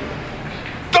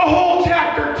 The whole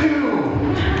chapter 2!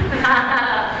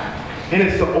 And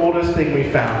it's the oldest thing we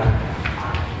found.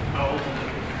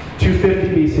 250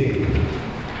 BC.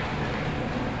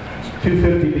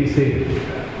 250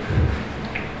 BC.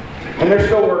 And they're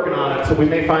still working on it, so we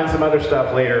may find some other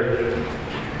stuff later.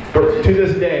 But to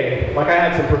this day, like I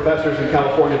had some professors in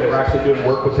California that were actually doing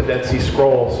work with the Dead Sea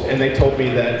Scrolls, and they told me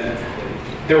that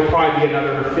there will probably be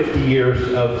another 50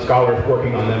 years of scholars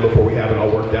working on them before we have it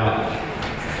all worked out.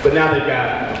 But now they've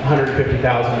got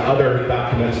 150,000 other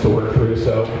documents to work through,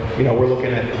 so we're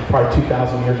looking at probably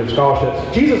 2,000 years of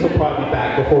scholarships. Jesus will probably be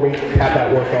back before we have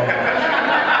that work on.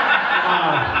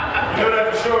 You know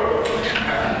that for sure.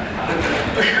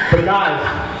 But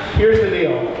guys, here's the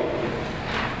deal.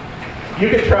 You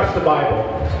can trust the Bible.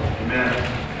 Amen.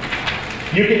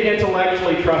 You can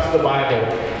intellectually trust the Bible.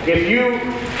 If you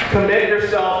commit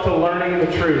yourself to learning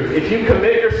the truth, if you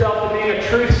commit yourself to being a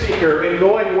truth seeker and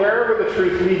going wherever the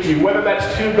truth leads you, whether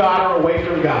that's to God or away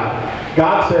from God,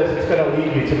 God says it's going to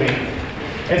lead you to me.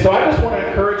 And so I just want to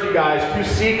encourage you guys to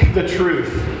seek the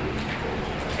truth.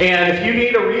 And if you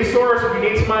need a resource, if you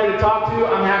need somebody to talk to,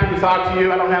 I'm happy to talk to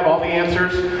you. I don't have all the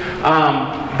answers.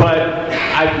 But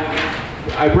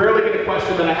I rarely get a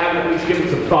question that I haven't at least given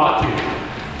some thought to.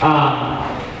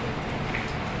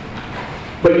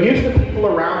 But use the people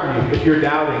around you if you're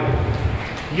doubting.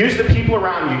 Use the people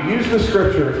around you. Use the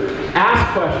scriptures.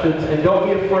 Ask questions and don't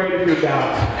be afraid of your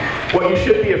doubts. What you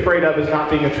should be afraid of is not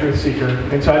being a truth seeker.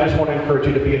 And so I just want to encourage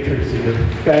you to be a truth seeker.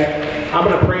 Okay? I'm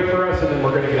going to pray for us and then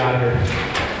we're going to get out of here.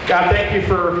 God, thank you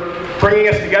for bringing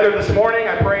us together this morning.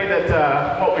 I pray that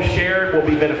what was shared will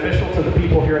be beneficial to the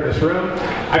people here in this room.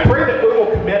 I pray that we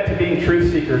will commit to being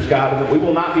truth seekers, God, and that we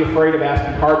will not be afraid of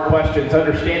asking hard questions,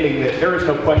 understanding that there is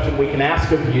no question we can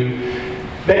ask of you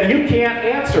that you can't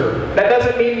answer. That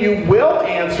doesn't mean you will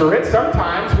answer it.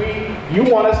 Sometimes you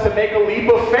want us to make a leap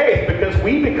of faith because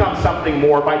we become something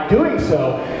more by doing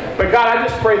so. But God, I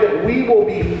just pray that we will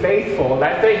be faithful. And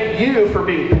I thank you for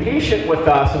being patient with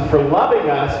us and for loving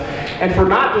us and for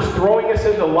not just throwing us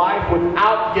into life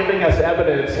without giving us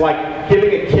evidence, like giving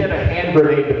a kid a hand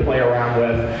grenade to play around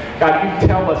with. God, you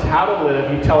tell us how to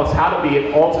live. You tell us how to be.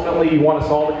 And ultimately, you want us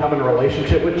all to come in a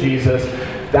relationship with Jesus.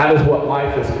 That is what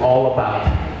life is all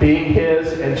about. Being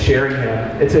his and sharing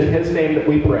him. It's in his name that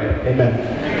we pray.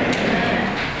 Amen.